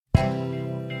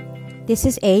This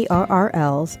is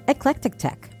ARRL's Eclectic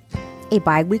Tech, a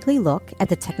bi-weekly look at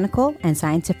the technical and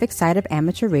scientific side of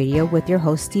amateur radio with your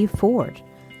host Steve Ford,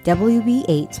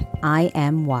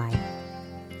 WB8IMY.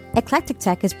 Eclectic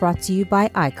Tech is brought to you by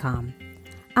ICOM.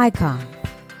 ICOM,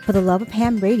 for the love of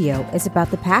ham radio, is about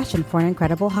the passion for an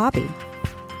incredible hobby.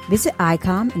 Visit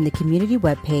ICOM in the community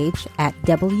webpage at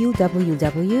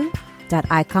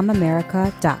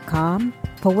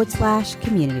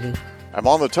www.icomamerica.com/community. I'm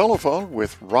on the telephone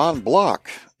with Ron Block,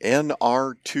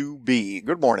 NR2B.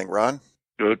 Good morning, Ron.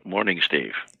 Good morning,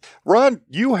 Steve. Ron,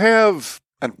 you have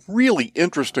a really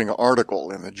interesting article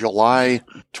in the July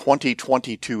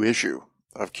 2022 issue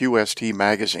of QST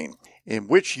Magazine, in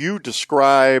which you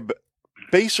describe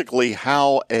basically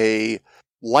how a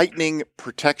lightning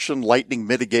protection, lightning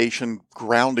mitigation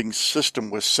grounding system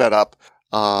was set up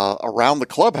around the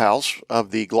clubhouse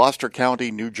of the Gloucester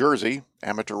County, New Jersey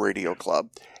Amateur Radio Club.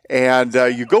 And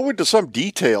you go into some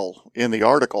detail in the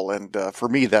article, and for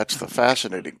me, that's the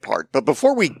fascinating part. But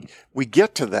before we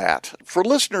get to that, for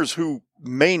listeners who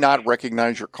may not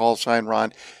recognize your call sign,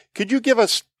 Ron, could you give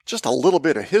us just a little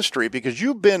bit of history? Because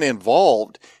you've been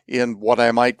involved in what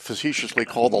I might facetiously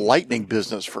call the lightning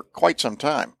business for quite some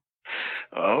time.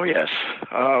 Oh, yes.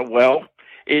 Well,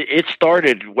 it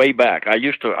started way back.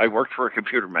 I worked for a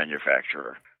computer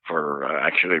manufacturer.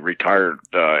 Actually retired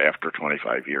after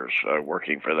 25 years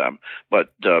working for them.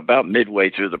 But about midway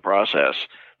through the process,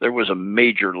 there was a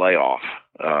major layoff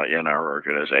in our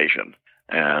organization.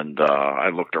 And I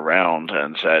looked around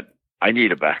and said, I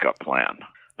need a backup plan.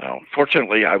 Now,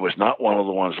 fortunately, I was not one of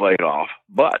the ones laid off,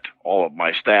 but all of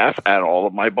my staff and all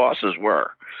of my bosses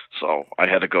were. So I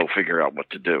had to go figure out what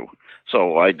to do.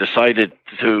 So I decided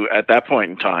to, at that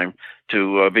point in time,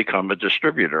 to become a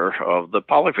distributor of the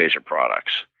Polyphaser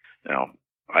products. Now,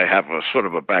 I have a sort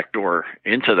of a backdoor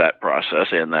into that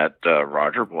process in that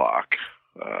Roger Block,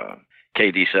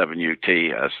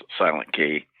 KD7UT as Silent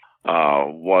Key,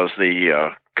 was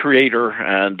the creator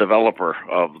and developer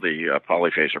of the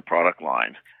Polyphaser product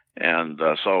line. And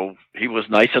so he was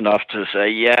nice enough to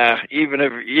say, yeah,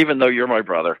 even though you're my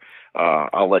brother,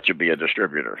 I'll let you be a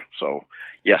distributor. So,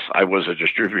 yes, I was a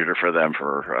distributor for them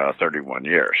for 31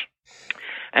 years.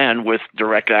 And with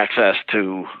direct access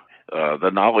to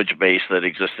the knowledge base that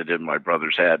existed in my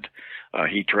brother's head,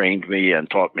 he trained me and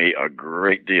taught me a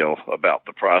great deal about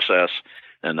the process.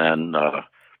 And then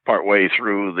partway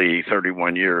through the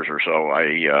 31 years or so,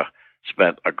 I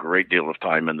spent a great deal of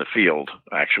time in the field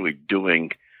actually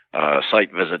doing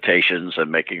site visitations and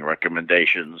making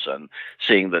recommendations and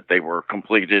seeing that they were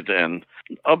completed and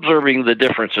observing the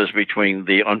differences between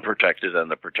the unprotected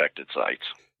and the protected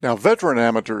sites. Now, veteran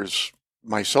amateurs,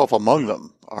 myself among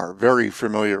them, are very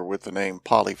familiar with the name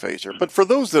Polyphaser. But for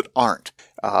those that aren't,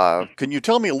 can you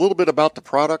tell me a little bit about the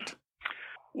product?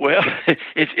 Well,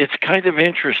 it's kind of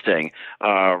interesting.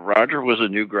 Roger was a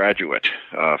new graduate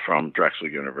from Drexel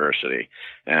University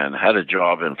and had a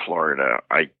job in Florida.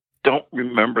 I don't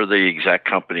remember the exact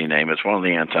company name. It's one of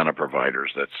the antenna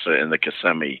providers that's in the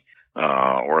Kissimmee,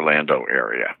 Orlando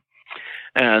area.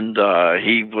 And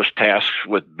he was tasked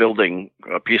with building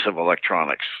a piece of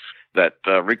electronics that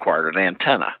required an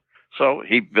antenna. So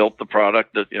he built the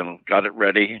product, that got it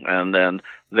ready, and then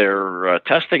their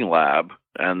testing lab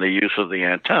and the use of the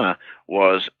antenna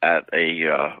was at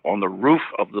on the roof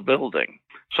of the building.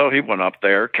 So he went up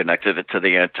there, connected it to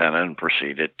the antenna, and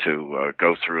proceeded to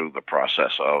go through the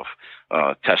process of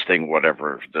testing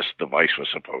whatever this device was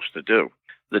supposed to do.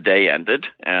 The day ended,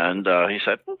 and he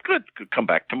said, well, good, come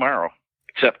back tomorrow.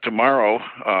 Except tomorrow,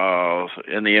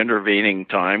 in the intervening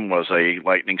time, was a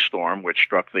lightning storm which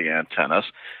struck the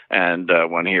antennas. And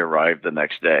when he arrived the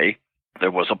next day, there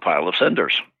was a pile of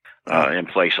cinders in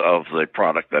place of the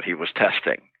product that he was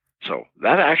testing. So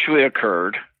that actually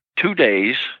occurred 2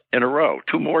 days in a row,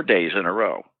 2 more days in a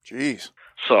row. Jeez.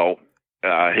 So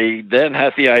he then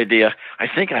had the idea, I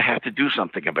think I have to do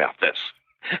something about this.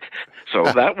 So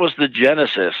that was the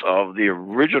genesis of the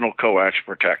original coax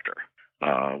protector.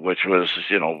 Which was,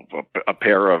 a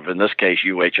pair of, in this case,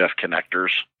 UHF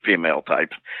connectors, female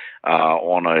type,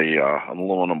 on an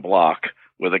aluminum block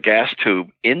with a gas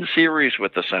tube in series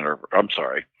with the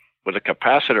with a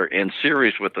capacitor in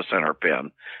series with the center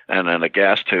pin, and then a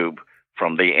gas tube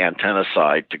from the antenna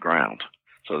side to ground.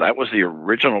 So that was the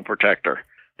original protector.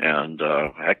 And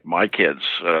heck, my kids,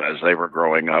 as they were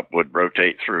growing up, would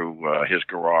rotate through his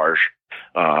garage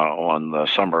on the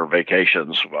summer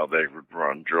vacations while they would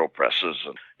run drill presses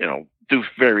and, do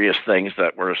various things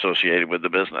that were associated with the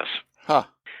business. Huh.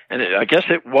 And I guess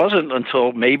it wasn't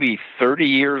until maybe 30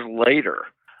 years later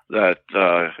that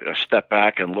I step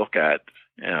back and look at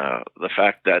the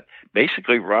fact that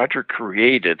basically Roger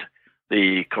created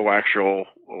the coaxial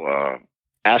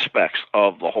aspects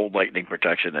of the whole lightning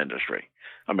protection industry.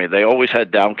 I mean, they always had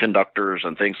down conductors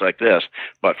and things like this,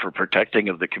 but for protecting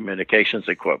of the communications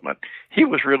equipment, he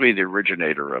was really the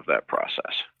originator of that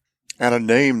process. And a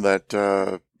name that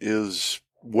is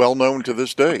well known to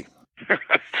this day.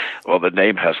 Well, the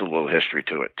name has a little history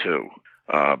to it, too.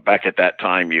 Back at that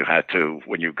time, you had to,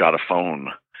 when you got a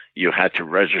phone, you had to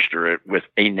register it with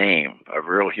a name, a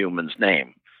real human's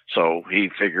name. So he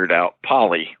figured out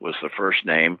Polly was the first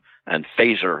name and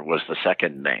Phaser was the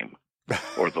second name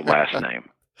or the last name.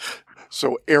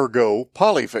 So ergo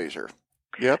Polyphaser.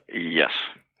 Yep. Yes.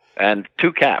 And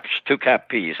two cap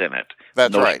P's in it.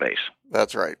 That's no right. Space.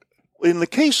 That's right. In the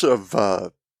case of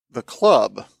the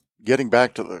club, getting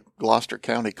back to the Gloucester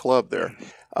County Club there,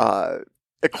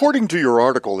 according to your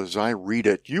article, as I read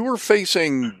it, you were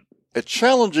facing a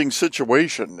challenging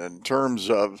situation in terms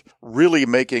of really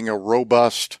making a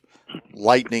robust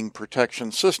lightning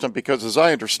protection system because, as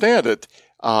I understand it,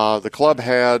 the club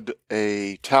had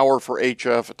a tower for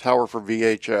HF, a tower for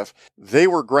VHF. They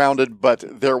were grounded, but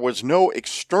there was no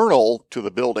external to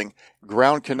the building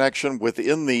ground connection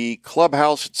within the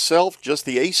clubhouse itself, just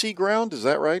the AC ground. Is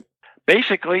that right?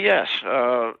 Basically, yes.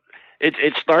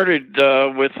 It started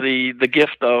with the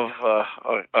gift of a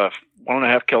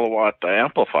 1.5 kilowatt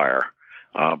amplifier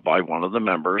by one of the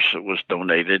members. It was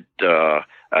donated at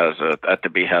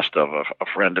the behest of a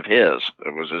friend of his.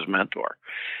 It was his mentor,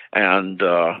 and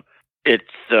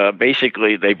it's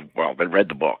basically they read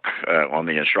the book on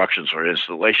the instructions for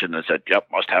installation and said,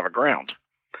 "Yep, must have a ground."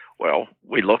 Well,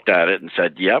 we looked at it and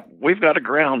said, "Yep, we've got a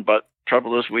ground, but."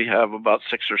 Trouble is, we have about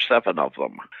 6 or 7 of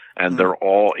them, and they're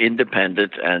all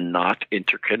independent and not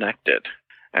interconnected,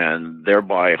 and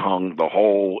thereby hung the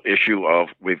whole issue of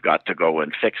we've got to go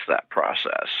and fix that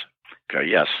process. Okay,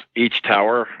 yes, each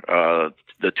tower,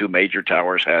 the 2 major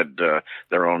towers had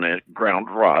their own ground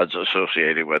rods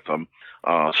associated with them.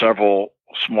 Several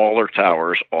smaller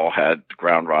towers all had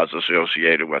ground rods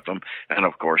associated with them, and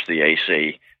of course the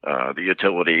AC, the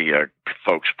utility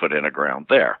folks put in a ground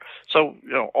there. So,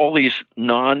 all these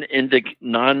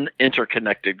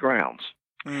non-interconnected grounds.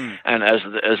 And as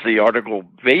the article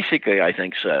basically, I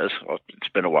think, says, well, it's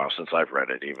been a while since I've read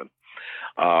it even,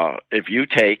 if you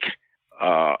take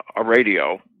a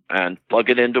radio and plug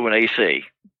it into an AC,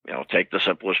 take the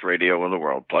simplest radio in the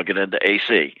world, plug it into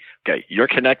AC, okay, you're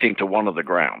connecting to one of the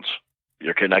grounds.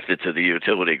 You're connected to the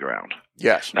utility ground.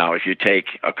 Yes. Now, if you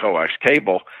take a coax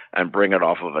cable and bring it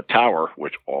off of a tower,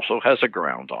 which also has a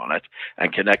ground on it,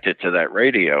 and connect it to that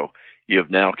radio, you've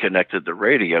now connected the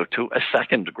radio to a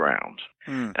second ground.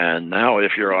 And now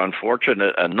if you're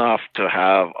unfortunate enough to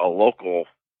have a local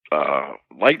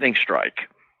lightning strike,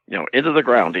 into the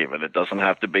ground even, it doesn't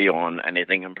have to be on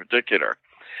anything in particular,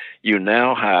 you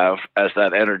now have, as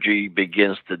that energy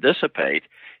begins to dissipate,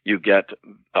 you get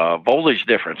voltage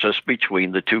differences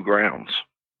between the 2 grounds.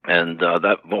 And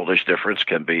that voltage difference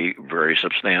can be very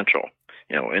substantial,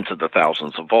 into the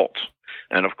thousands of volts.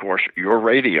 And of course, your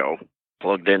radio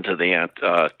plugged into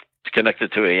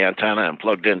connected to the antenna and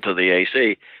plugged into the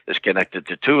AC is connected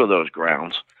to 2 of those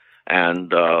grounds.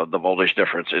 And the voltage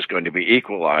difference is going to be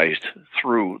equalized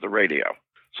through the radio.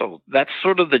 So that's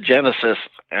sort of the genesis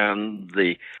and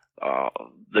the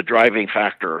driving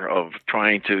factor of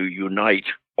trying to unite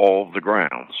all of the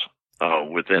grounds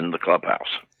within the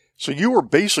clubhouse. So you were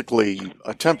basically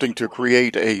attempting to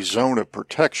create a zone of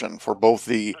protection for both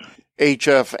the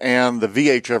HF and the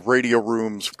VHF radio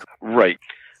rooms. Right.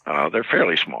 They're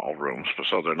fairly small rooms,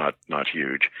 so they're not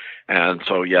huge. And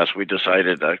so, yes, we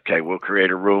decided, okay, we'll create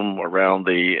a room around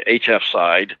the HF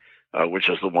side, which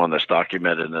is the one that's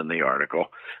documented in the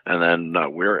article. And then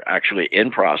we're actually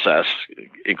in process,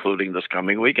 including this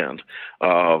coming weekend,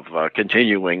 of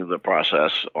continuing the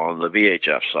process on the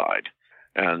VHF side.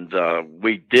 And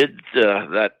we did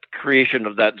that creation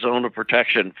of that zone of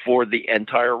protection for the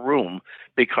entire room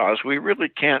because we really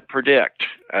can't predict,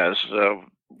 as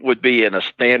would be in a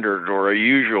standard or a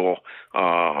usual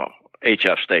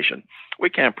HF station. We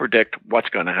can't predict what's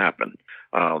going to happen.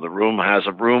 The room has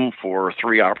a room for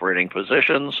 3 operating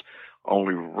positions.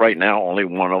 Right now, only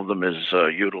one of them is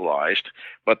utilized.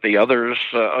 But the others,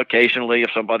 occasionally,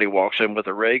 if somebody walks in with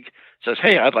a rig, says,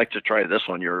 "Hey, I'd like to try this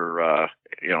on your,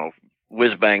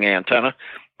 whiz-bang antenna,"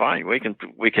 fine,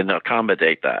 we can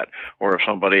accommodate that. Or if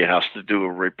somebody has to do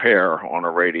a repair on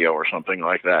a radio or something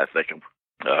like that, they can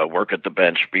work at the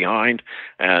bench behind,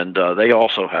 and they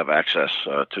also have access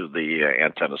to the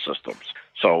antenna systems.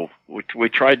 So we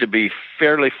tried to be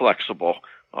fairly flexible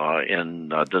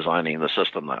in designing the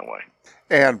system that way.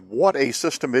 And what a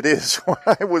system it is. When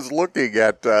I was looking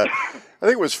at, I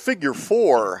think it was figure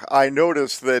 4, I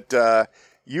noticed that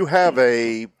you have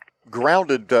a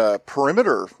grounded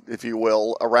perimeter, if you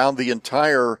will, around the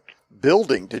entire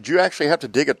building. Did you actually have to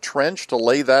dig a trench to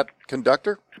lay that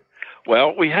conductor?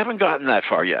 Well, we haven't gotten that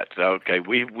far yet. Okay,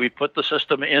 we put the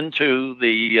system into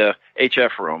the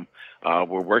HF room.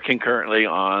 We're working currently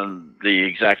on the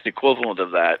exact equivalent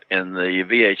of that in the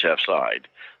VHF side.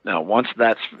 Now, once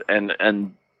that's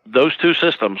and those two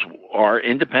systems are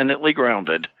independently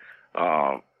grounded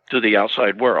to the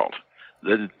outside world.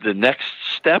 The next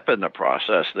step in the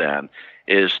process then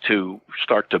is to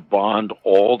start to bond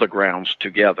all the grounds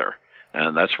together,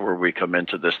 and that's where we come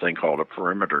into this thing called a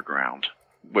perimeter ground,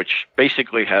 which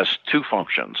basically has two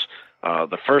functions.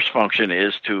 The first function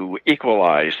is to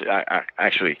equalize,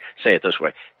 actually say it this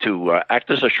way, to act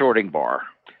as a shorting bar,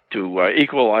 to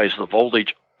equalize the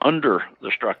voltage under the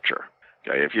structure.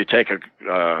 Okay, if you take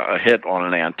a hit on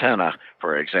an antenna,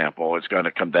 for example, it's going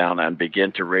to come down and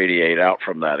begin to radiate out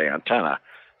from that antenna.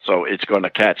 So it's going to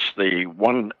catch the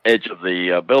one edge of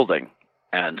the building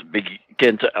and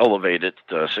begin to elevate it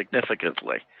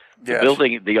significantly. Yes.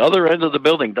 The other end of the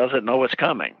building doesn't know it's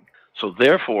coming. So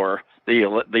therefore,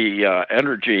 the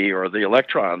energy or the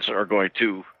electrons are going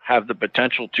to have the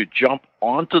potential to jump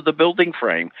onto the building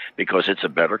frame because it's a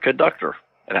better conductor.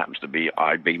 It happens to be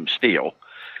I-beam steel.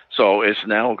 So it's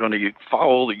now going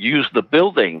to use the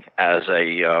building as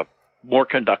a more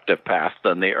conductive path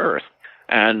than the earth.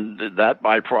 And that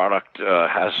byproduct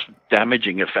has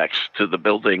damaging effects to the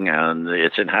building and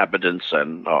its inhabitants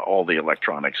and all the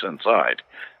electronics inside.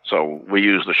 So we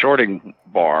use the shorting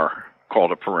bar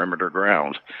called a perimeter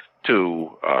ground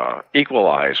to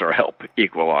equalize or help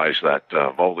equalize that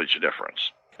voltage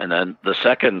difference. And then the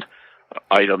second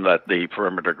item that the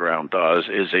perimeter ground does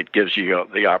is it gives you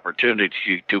the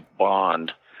opportunity to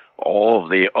bond all of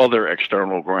the other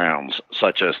external grounds,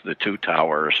 such as the two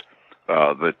towers,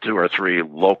 the two or three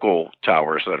local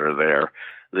towers that are there,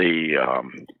 the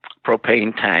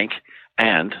propane tank,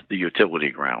 and the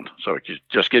utility ground. So it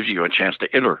just gives you a chance to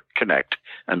interconnect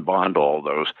and bond all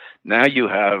those. Now you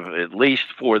have, at least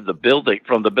for the building,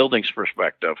 from the building's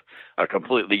perspective, a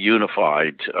completely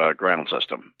unified ground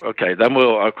system. Okay, then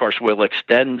we'll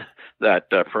extend that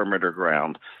perimeter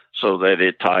ground so that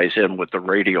it ties in with the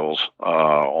radials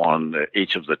on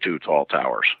each of the two tall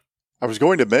towers. I was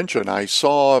going to mention, I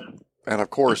saw, and of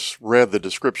course read the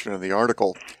description in the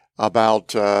article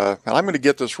about, and I'm going to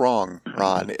get this wrong,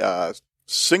 Ron,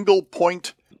 single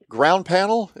point ground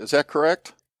panel. Is that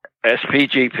correct?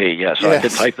 SPGP, yes. I can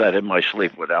type that in my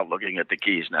sleep without looking at the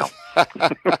keys now.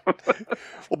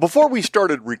 Well, before we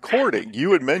started recording,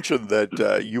 you had mentioned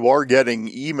that you are getting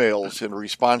emails in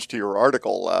response to your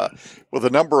article with a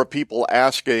number of people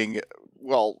asking,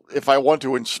 well, if I want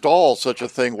to install such a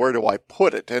thing, where do I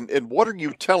put it? And what are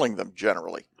you telling them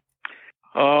generally?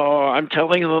 I'm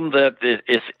telling them that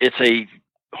it's a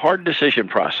hard decision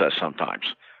process sometimes.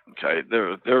 Okay,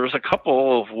 there's a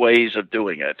couple of ways of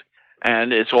doing it,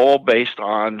 and it's all based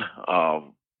on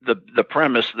the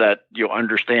premise that you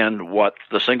understand what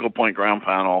the single point ground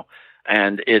panel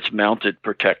and its mounted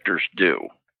protectors do.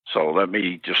 So let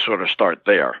me just sort of start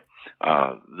there.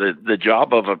 The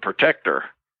job of a protector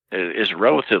is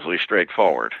relatively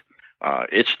straightforward.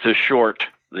 It's to short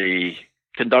the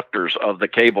conductors of the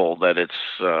cable that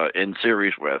it's in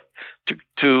series with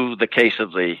to the case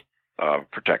of the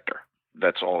protector.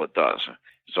 That's all it does.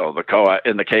 So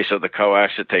in the case of the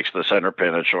coax, it takes the center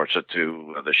pin and shorts it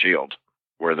to the shield,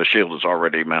 where the shield is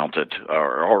already mounted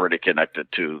or already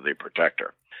connected to the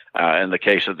protector. In the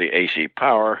case of the AC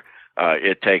power,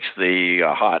 it takes the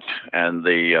hot and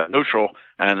the neutral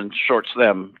and shorts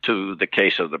them to the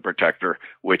case of the protector,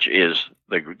 which is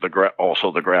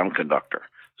also the ground conductor.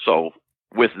 So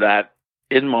with that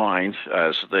in mind,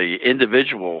 as the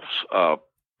individual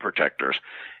protectors,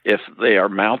 if they are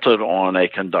mounted on a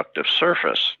conductive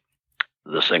surface,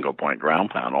 the single point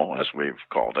ground panel, as we've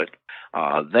called it,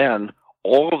 then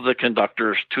all of the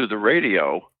conductors to the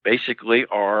radio basically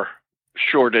are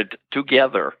shorted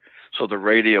together. So the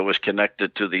radio is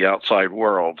connected to the outside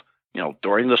world,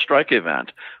 during the strike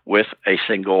event with a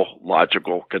single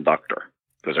logical conductor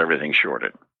because everything's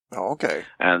shorted. Oh, okay.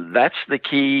 And that's the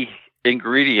key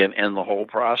ingredient in the whole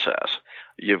process.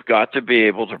 You've got to be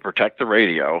able to protect the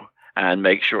radio and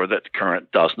make sure that the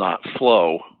current does not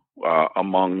flow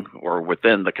among or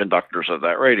within the conductors of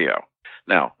that radio.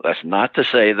 Now, that's not to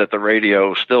say that the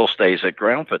radio still stays at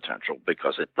ground potential,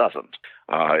 because it doesn't.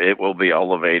 It will be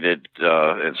elevated,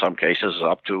 in some cases,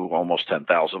 up to almost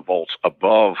 10,000 volts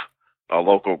above a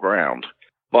local ground.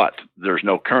 But there's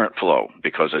no current flow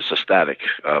because it's a static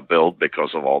build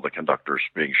because of all the conductors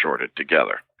being shorted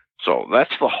together. So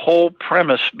that's the whole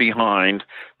premise behind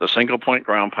the single point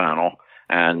ground panel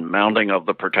and mounting of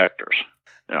the protectors.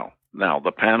 Now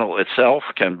the panel itself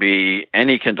can be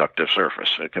any conductive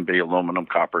surface. It can be aluminum,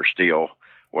 copper, steel,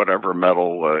 whatever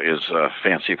metal is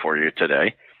fancy for you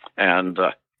today, and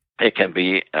it can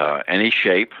be any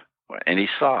shape, any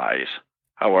size.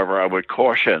 However, I would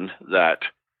caution that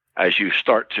as you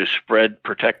start to spread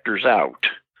protectors out,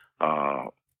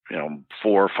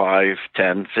 4, 5,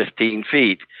 10, 15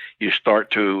 feet, you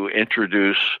start to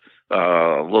introduce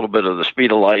a little bit of the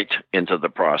speed of light into the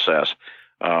process,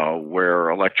 where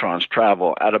electrons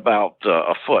travel at about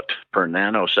a foot per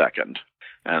nanosecond.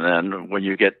 And then when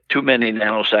you get too many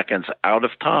nanoseconds out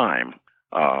of time,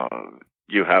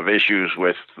 you have issues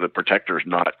with the protectors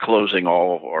not closing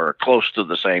all or close to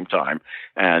the same time,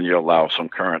 and you allow some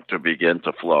current to begin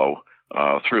to flow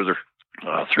through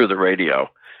the radio.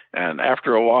 And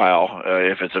after a while,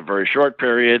 if it's a very short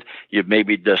period, you've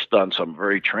maybe just done some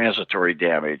very transitory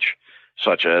damage,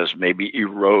 such as maybe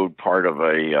erode part of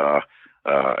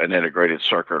an integrated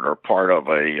circuit or part of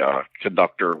a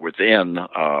conductor within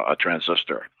a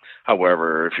transistor.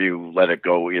 However, if you let it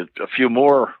go a few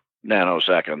more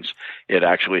nanoseconds, it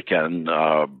actually can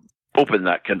open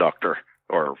that conductor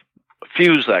or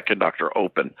fuse that conductor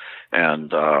open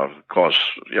and cause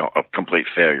a complete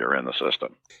failure in the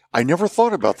system. I never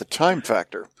thought about the time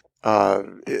factor,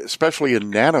 especially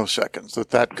in nanoseconds,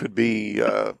 that could be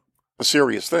a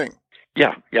serious thing.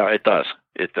 Yeah, it does.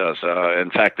 It does. In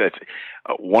fact,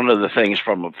 one of the things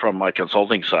from my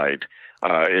consulting side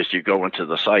is you go into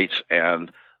the sites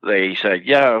and they say,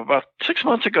 about 6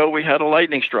 months ago we had a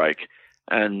lightning strike,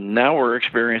 and now we're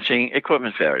experiencing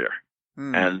equipment failure.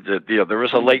 And there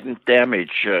is a latent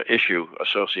damage issue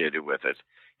associated with it,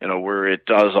 where it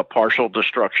does a partial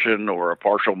destruction or a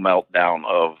partial meltdown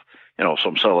of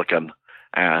some silicon,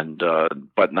 and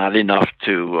but not enough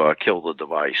to kill the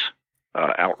device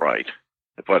outright.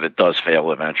 But it does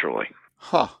fail eventually.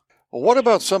 Huh. Well, what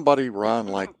about somebody, Ron,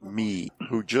 like me,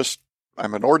 who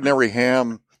I'm an ordinary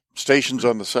ham, stationed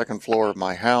on the second floor of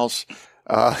my house.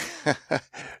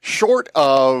 Short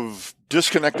of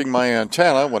disconnecting my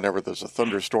antenna whenever there's a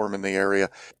thunderstorm in the area,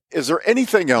 is there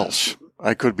anything else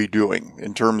I could be doing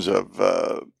in terms of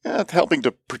helping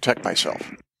to protect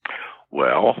myself?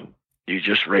 Well, you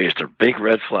just raised a big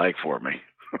red flag for me.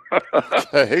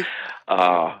 Okay.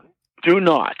 Do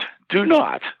not,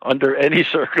 under any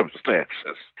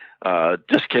circumstances,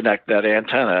 disconnect that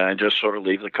antenna and just sort of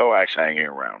leave the coax hanging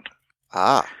around.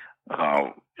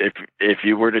 If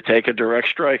you were to take a direct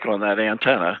strike on that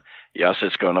antenna, yes,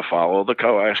 it's going to follow the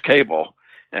coax cable,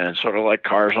 and sort of like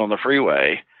cars on the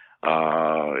freeway,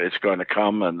 it's going to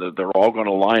come and they're all going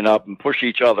to line up and push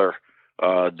each other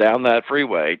down that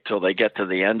freeway till they get to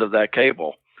the end of that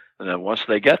cable. And then once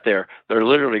they get there, they're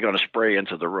literally going to spray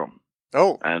into the room.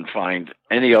 Oh. And find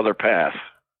any other path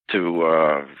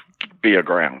to be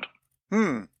aground.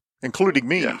 Including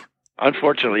me. Yeah.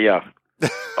 Unfortunately, yeah.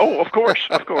 Oh, of course.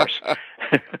 The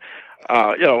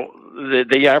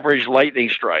average lightning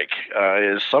strike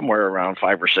is somewhere around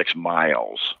 5 or 6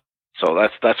 miles. So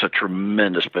that's a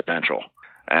tremendous potential.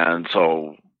 And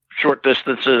so short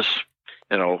distances,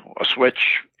 a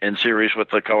switch in series with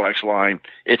the coax line,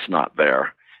 it's not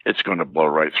there. It's going to blow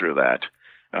right through that.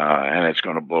 And it's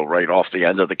going to blow right off the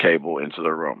end of the cable into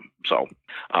the room. So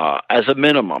as a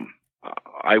minimum,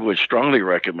 I would strongly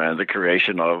recommend the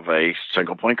creation of a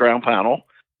single point ground panel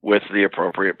with the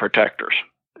appropriate protectors,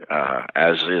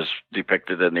 as is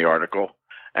depicted in the article,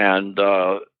 and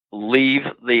leave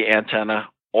the antenna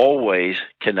always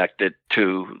connected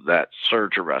to that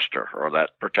surge arrestor or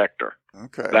that protector.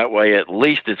 Okay. That way, at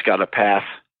least it's got a path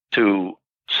to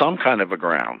some kind of a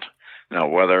ground. Now,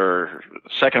 whether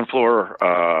second floor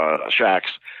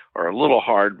shacks are a little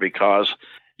hard because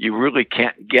you really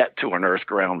can't get to an earth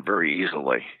ground very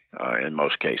easily in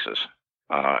most cases.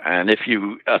 And if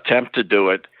you attempt to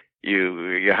do it,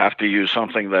 you have to use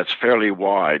something that's fairly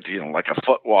wide, like a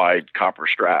foot wide copper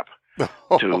strap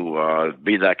to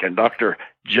be that conductor,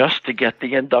 just to get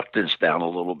the inductance down a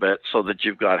little bit so that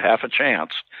you've got half a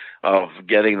chance of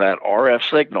getting that RF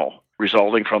signal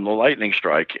resulting from the lightning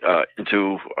strike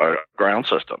into a ground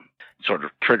system. It sort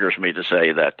of triggers me to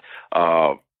say that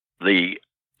the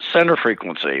center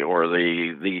frequency or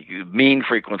the mean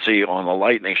frequency on the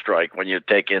lightning strike, when you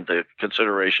take into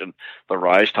consideration the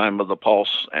rise time of the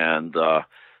pulse and the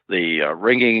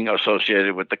ringing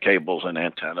associated with the cables and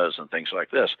antennas and things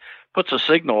like this, puts a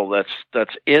signal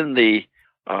that's in the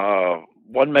 1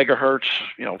 megahertz,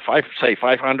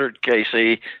 500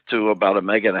 kc to about 1.5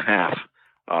 megahertz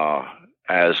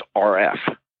as RF.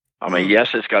 I mean,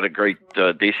 yes, it's got a great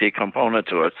DC component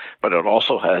to it, but it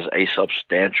also has a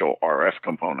substantial RF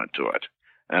component to it.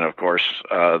 And of course,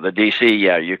 the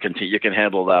DC, you can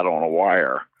handle that on a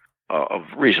wire of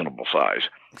reasonable size.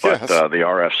 But the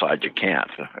RF side, you can't.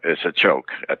 It's a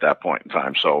choke at that point in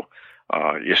time. So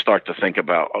you start to think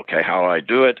about, okay, how do I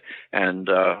do it? And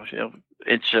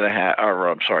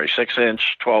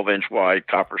 6-inch, 12-inch wide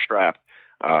copper strap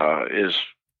is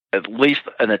at least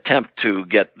an attempt to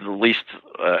get the least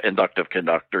inductive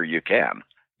conductor you can.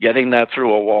 Getting that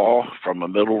through a wall from a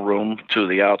middle room to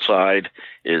the outside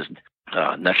is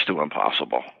next to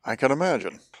impossible. I can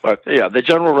imagine. But yeah, the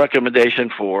general recommendation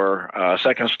for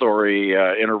second-story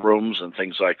inner rooms and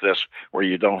things like this, where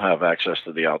you don't have access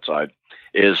to the outside,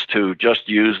 is to just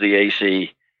use the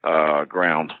AC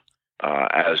ground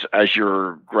as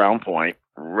your ground point,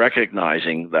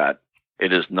 recognizing that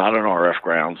it is not an RF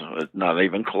ground, not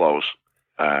even close,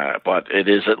 but it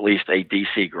is at least a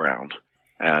DC ground,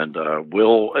 and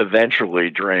will eventually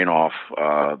drain off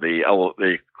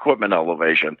the equipment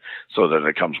elevation so that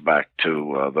it comes back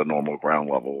to the normal ground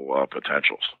level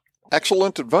potentials.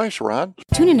 Excellent advice, Ron.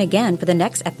 Tune in again for the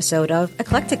next episode of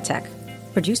Eclectic Tech,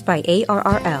 produced by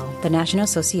ARRL, the National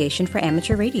Association for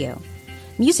Amateur Radio.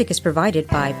 Music is provided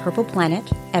by Purple Planet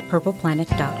at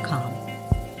purpleplanet.com.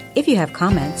 If you have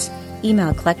comments, email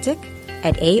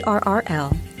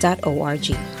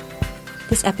eclectic@arrl.org.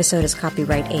 This episode is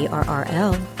copyright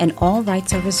ARRL and all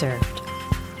rights are reserved.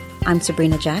 I'm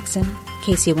Sabrina Jackson,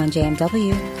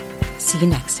 KC1JMW. See you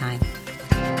next time.